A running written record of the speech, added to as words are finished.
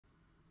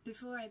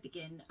Before I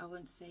begin, I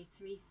want to say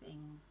three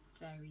things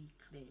very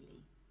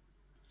clearly.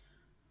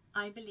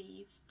 I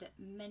believe that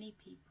many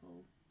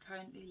people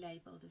currently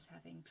labelled as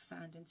having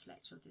profound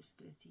intellectual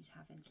disabilities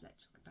have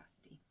intellectual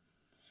capacity.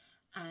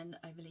 And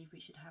I believe we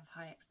should have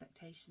high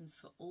expectations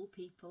for all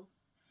people,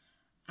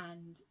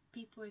 and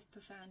people with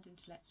profound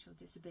intellectual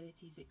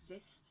disabilities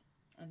exist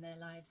and their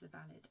lives are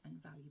valid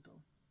and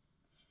valuable.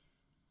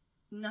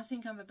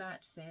 Nothing I'm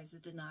about to say is a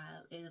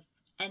denial of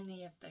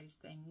any of those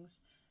things,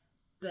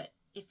 but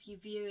if you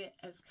view it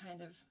as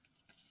kind of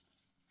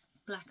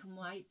black and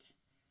white,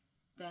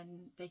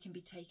 then they can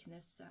be taken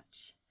as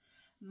such.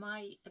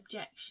 My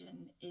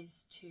objection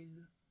is to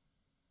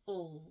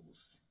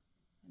alls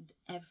and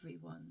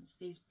everyone's,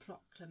 these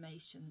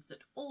proclamations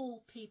that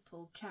all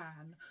people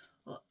can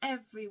or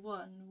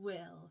everyone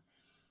will,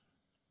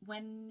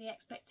 when the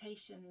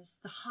expectations,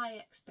 the high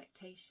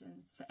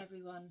expectations for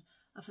everyone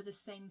are for the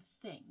same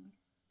thing,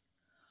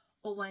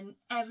 or when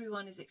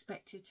everyone is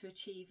expected to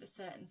achieve a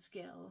certain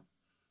skill.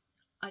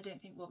 I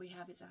don't think what we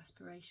have is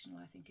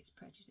aspirational, I think it's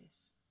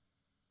prejudice.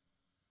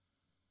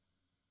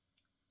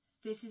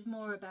 This is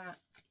more about,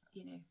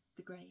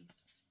 the greys.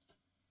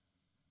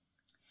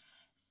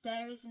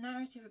 There is a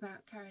narrative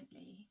about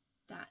currently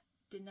that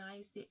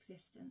denies the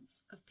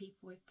existence of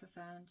people with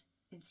profound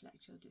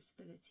intellectual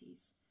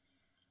disabilities,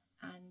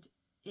 and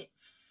it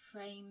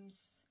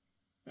frames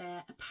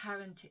their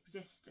apparent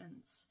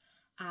existence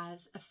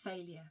as a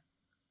failure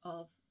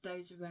of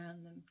those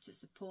around them to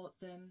support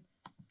them,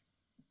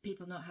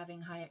 people not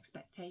having high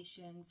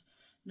expectations,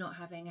 not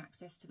having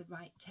access to the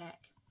right tech.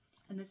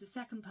 And there's a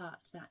second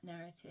part to that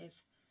narrative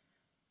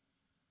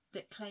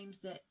that claims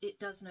that it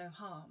does no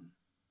harm.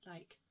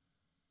 Like,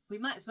 we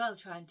might as well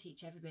try and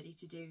teach everybody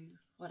to do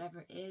whatever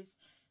it is,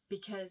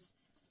 because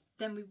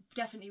then we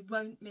definitely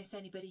won't miss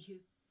anybody who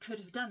could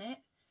have done it.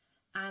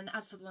 And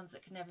as for the ones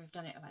that could never have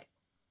done it, like,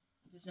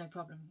 there's no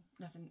problem,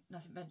 nothing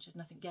ventured,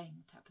 nothing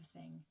gained type of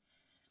thing.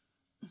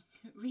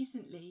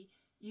 Recently,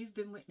 you've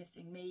been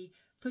witnessing me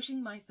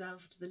pushing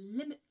myself to the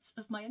limits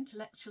of my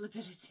intellectual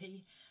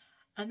ability,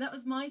 and that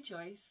was my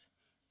choice,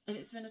 and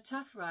it's been a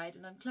tough ride,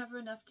 and I'm clever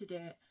enough to do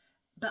it,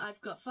 but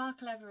I've got far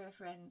cleverer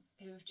friends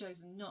who have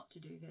chosen not to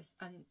do this,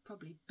 and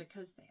probably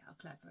because they are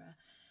cleverer,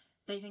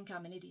 they think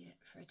I'm an idiot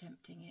for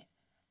attempting it.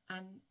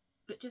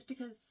 But just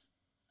because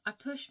I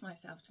pushed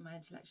myself to my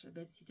intellectual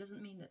ability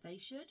doesn't mean that they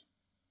should.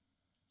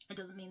 It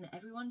doesn't mean that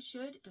everyone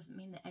should. It doesn't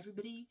mean that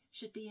everybody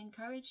should be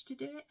encouraged to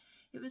do it.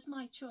 It was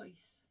my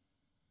choice.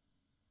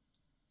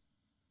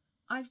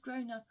 I've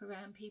grown up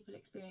around people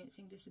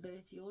experiencing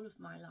disability all of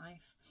my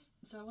life,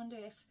 so I wonder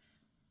if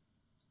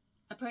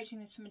approaching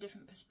this from a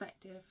different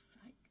perspective,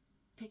 like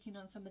picking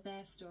on some of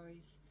their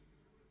stories,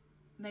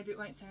 maybe it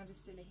won't sound as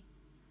silly.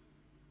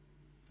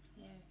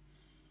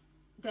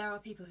 There are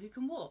people who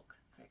can walk,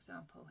 for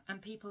example,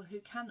 and people who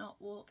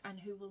cannot walk and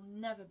who will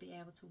never be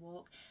able to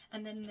walk,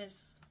 and then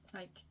there's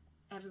like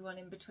everyone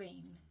in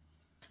between.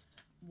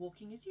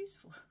 Walking is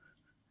useful.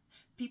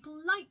 People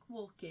like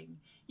walking.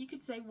 You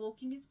could say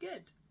walking is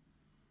good.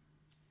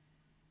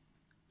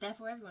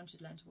 Therefore everyone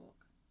should learn to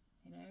walk,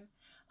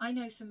 I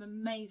know some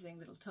amazing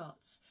little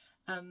tots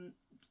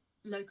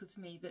local to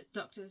me that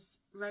doctors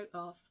wrote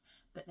off,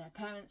 but their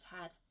parents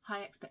had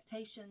high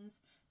expectations.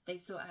 They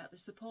sought out the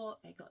support,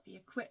 they got the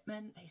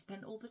equipment, they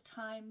spent all the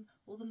time,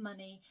 all the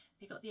money,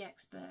 they got the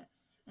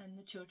experts, and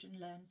the children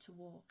learned to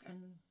walk,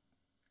 and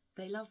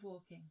they love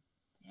walking.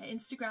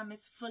 Instagram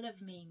is full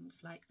of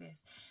memes like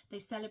this. They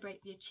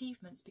celebrate the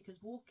achievements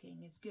because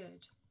walking is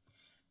good.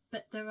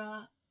 But there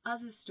are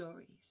other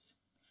stories.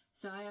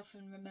 So I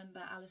often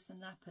remember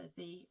Alison Lapper,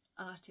 the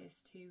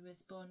artist who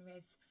was born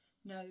with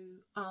no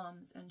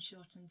arms and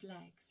shortened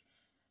legs.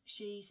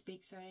 She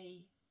speaks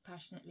very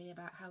passionately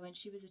about how when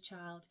she was a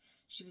child,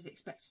 she was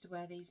expected to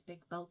wear these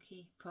big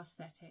bulky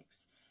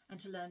prosthetics and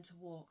to learn to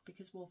walk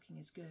because walking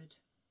is good,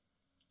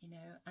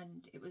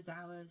 and it was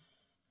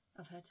hours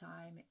of her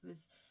time. It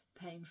was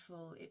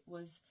painful, it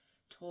was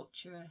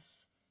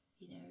torturous,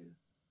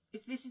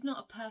 This is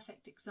not a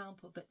perfect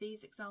example, but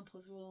these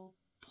examples are all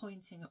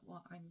pointing at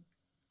what I'm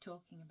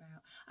talking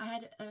about. I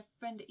had a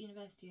friend at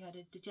university who had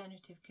a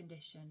degenerative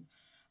condition,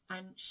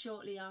 and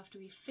shortly after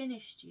we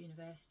finished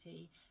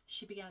university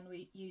she began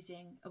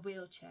using a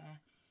wheelchair,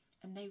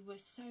 and they were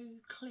so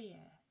clear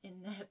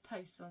in their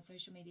posts on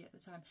social media at the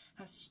time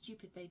how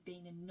stupid they'd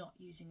been in not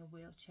using a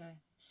wheelchair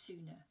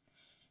sooner.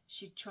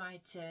 She'd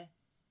tried to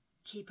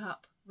keep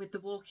up with the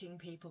walking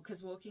people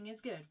because walking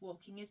is good,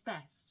 walking is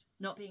best,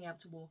 not being able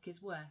to walk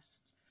is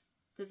worst.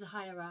 There's a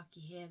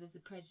hierarchy here, there's a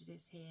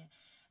prejudice here.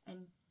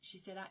 And she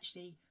said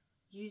actually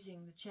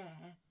using the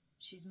chair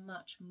she's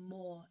much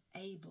more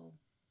able.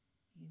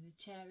 The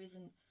chair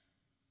isn't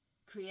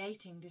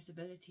creating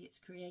disability, it's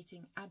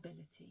creating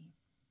ability.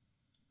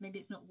 Maybe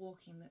it's not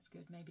walking that's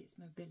good, maybe it's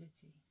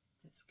mobility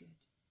that's good.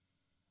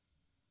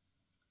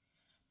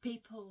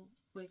 People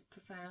with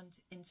profound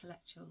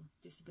intellectual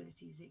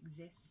disabilities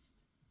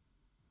exist,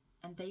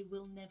 and they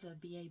will never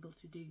be able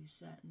to do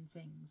certain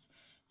things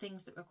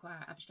that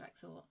require abstract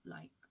thought,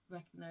 like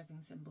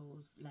recognising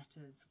symbols,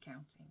 letters,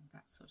 counting,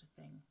 that sort of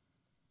thing.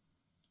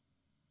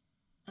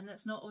 And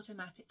that's not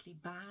automatically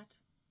bad,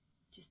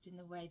 just in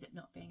the way that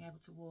not being able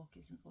to walk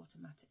isn't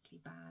automatically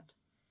bad.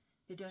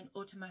 They don't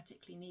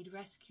automatically need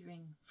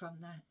rescuing from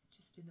that,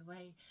 just in the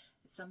way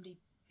that somebody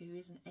who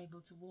isn't able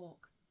to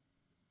walk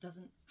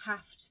doesn't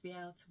have to be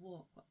able to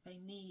walk. What they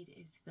need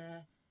is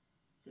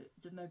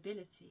the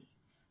mobility.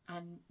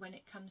 And when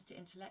it comes to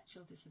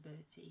intellectual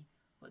disability,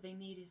 what they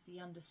need is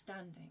the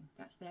understanding.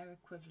 That's their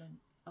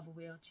equivalent of a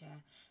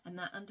wheelchair. And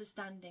that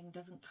understanding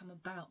doesn't come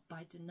about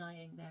by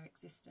denying their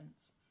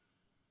existence.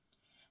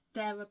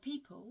 There are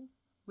people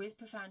with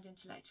profound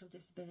intellectual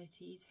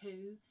disabilities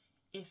who,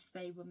 if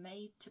they were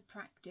made to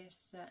practice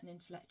certain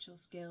intellectual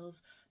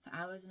skills for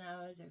hours and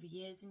hours over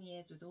years and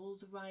years with all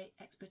the right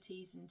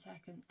expertise and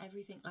tech and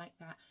everything like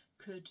that,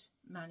 could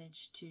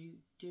manage to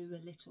do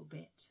a little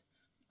bit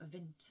of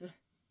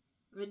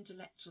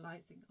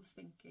intellectualizing of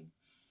thinking.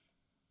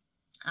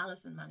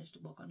 Alison managed to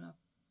walk on her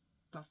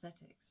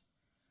prosthetics,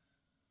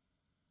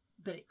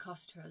 but it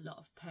cost her a lot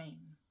of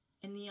pain.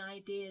 And the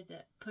idea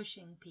that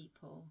pushing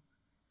people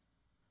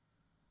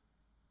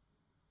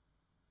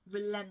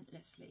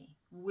relentlessly,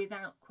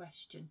 without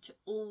question, to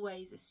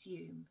always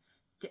assume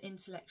that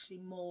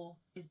intellectually more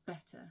is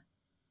better.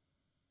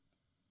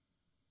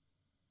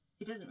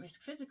 It doesn't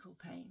risk physical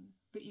pain,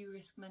 but you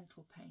risk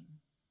mental pain.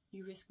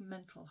 You risk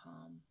mental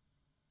harm.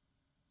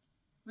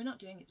 We're not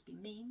doing it to be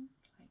mean.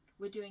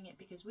 We're doing it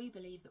because we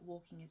believe that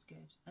walking is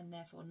good, and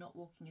therefore not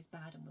walking is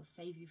bad and will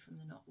save you from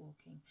the not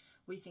walking.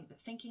 We think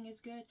that thinking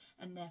is good,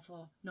 and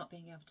therefore not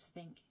being able to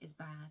think is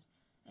bad,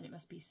 and it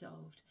must be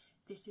solved.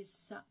 This is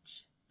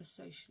such a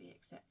socially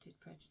accepted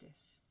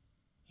prejudice.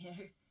 You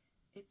know,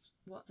 it's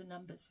what the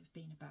numbers have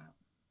been about.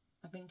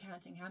 I've been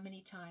counting how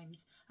many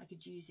times I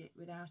could use it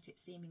without it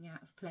seeming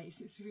out of place.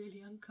 It's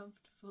really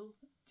uncomfortable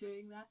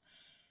doing that.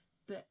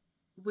 But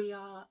we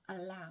are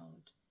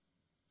allowed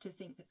to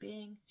think that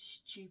being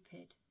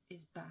stupid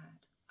is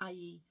bad,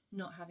 i.e.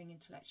 not having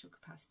intellectual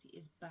capacity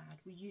is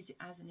bad. We use it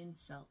as an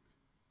insult.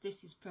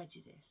 This is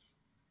prejudice.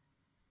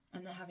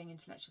 And that having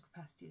intellectual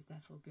capacity is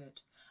therefore good.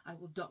 I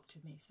will doctor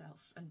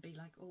myself and be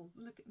like, oh,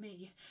 look at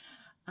me.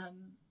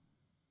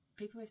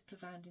 People with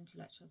profound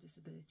intellectual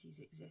disabilities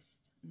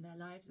exist, and their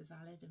lives are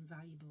valid and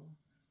valuable.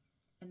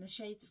 And the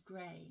shades of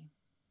grey,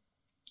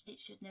 it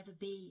should never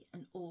be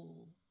an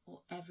all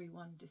or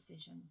everyone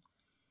decision.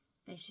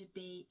 They should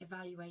be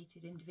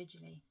evaluated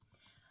individually.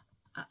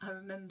 I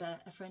remember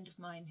a friend of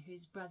mine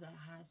whose brother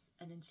has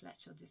an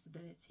intellectual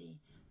disability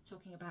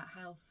talking about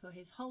how for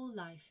his whole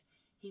life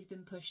he's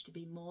been pushed to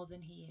be more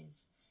than he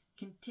is,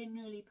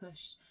 continually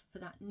pushed for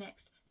that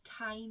next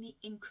tiny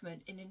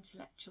increment in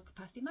intellectual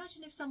capacity.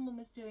 Imagine if someone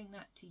was doing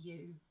that to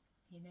you,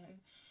 you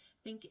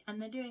know.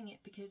 And they're doing it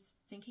because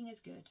thinking is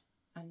good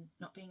and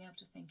not being able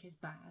to think is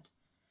bad.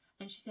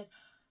 And she said,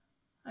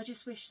 I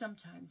just wish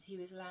sometimes he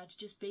was allowed to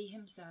just be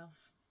himself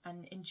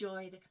and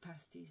enjoy the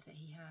capacities that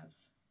he has.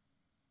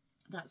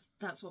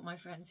 That's what my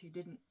friends who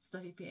didn't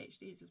study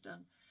PhDs have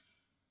done.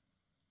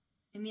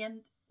 In the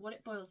end, what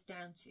it boils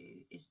down to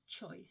is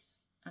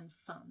choice and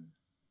fun.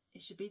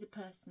 It should be the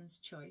person's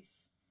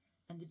choice,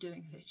 and the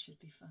doing of it should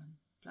be fun.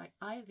 Like,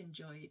 I have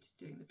enjoyed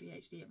doing the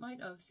PhD. It might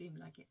not have seemed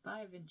like it, but I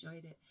have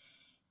enjoyed it.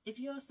 If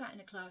you're sat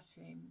in a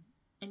classroom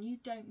and you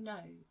don't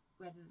know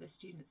whether the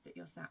students that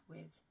you're sat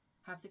with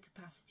have the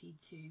capacity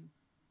to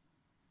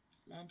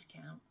learn to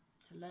count,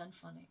 to learn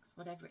phonics,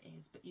 whatever it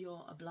is, but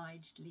you're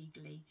obliged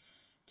legally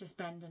to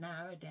spend an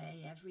hour a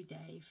day, every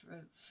day,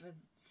 for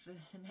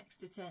the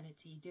next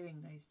eternity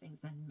doing those things,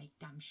 then make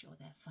damn sure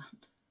they're fun.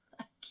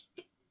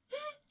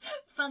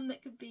 Fun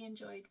that could be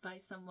enjoyed by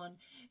someone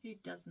who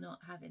does not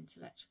have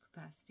intellectual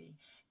capacity.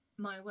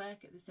 My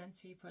work at the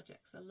Sensory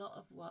Projects, a lot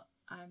of what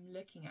I'm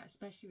looking at,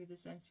 especially with the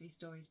Sensory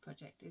Stories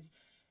Project, is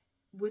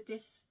would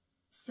this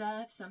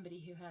serve somebody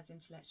who has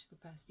intellectual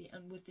capacity,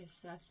 and would this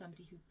serve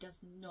somebody who does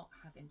not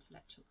have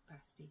intellectual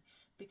capacity?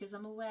 Because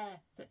I'm aware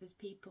that there's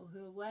people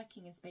who are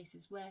working in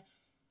spaces where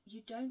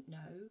you don't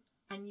know,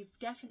 and you've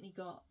definitely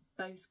got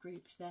both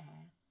groups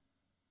there.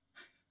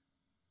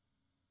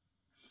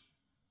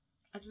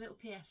 As a little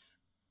PS,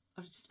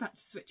 I was just about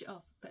to switch it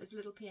off, but as a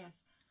little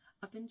PS,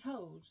 I've been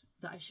told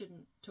that I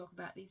shouldn't talk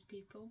about these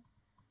people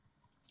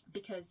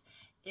because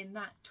in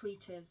that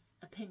tweeter's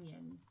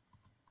opinion,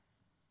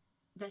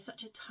 they're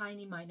such a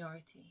tiny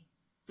minority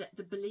that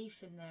the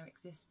belief in their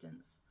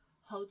existence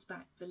holds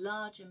back the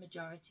larger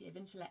majority of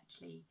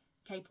intellectually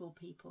capable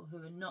people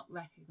who are not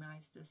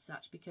recognised as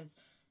such, because,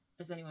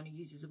 as anyone who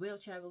uses a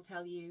wheelchair will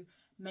tell you,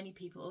 many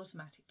people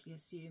automatically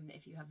assume that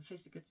if you have a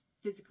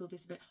physical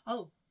disability...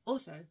 Oh,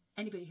 also,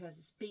 anybody who has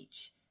a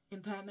speech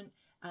impairment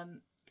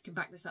can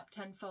back this up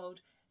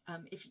tenfold.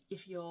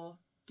 If you're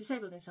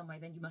disabled in some way,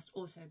 then you must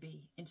also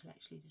be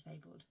intellectually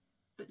disabled.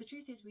 But the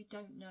truth is we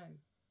don't know.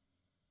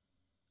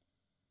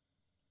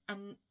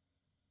 And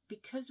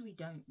because we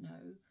don't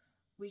know,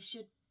 we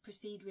should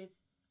proceed with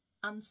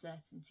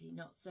uncertainty,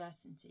 not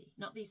certainty.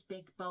 Not these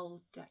big,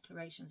 bold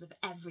declarations of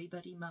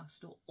everybody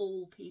must or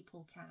all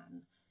people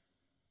can.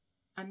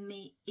 And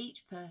meet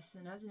each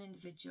person as an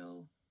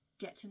individual,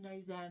 get to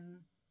know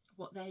them,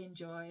 what they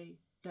enjoy,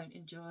 don't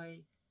enjoy,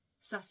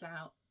 suss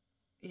out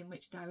in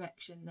which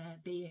direction their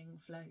being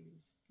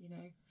flows, you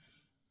know.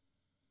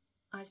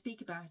 I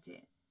speak about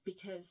it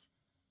because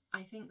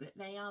I think that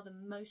they are the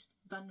most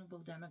vulnerable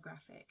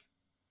demographic,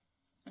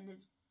 and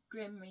there's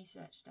grim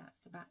research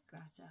stats to back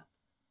that up,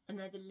 and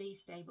they're the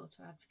least able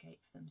to advocate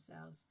for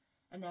themselves,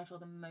 and therefore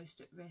the most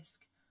at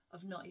risk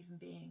of not even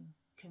being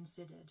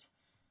considered.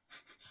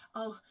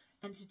 Oh,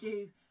 and to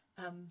do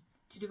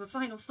a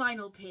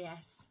final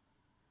PS,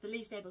 the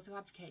least able to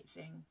advocate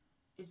thing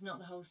is not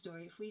the whole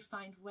story. If we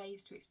find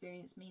ways to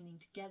experience meaning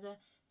together,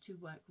 to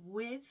work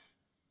with,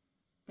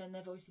 then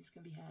their voices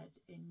can be heard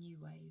in new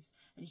ways.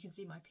 And you can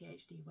see my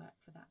PhD work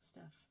for that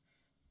stuff.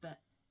 But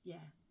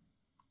yeah,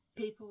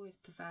 people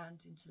with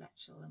profound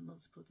intellectual and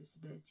multiple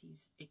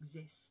disabilities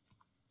exist,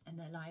 and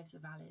their lives are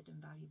valid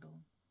and valuable.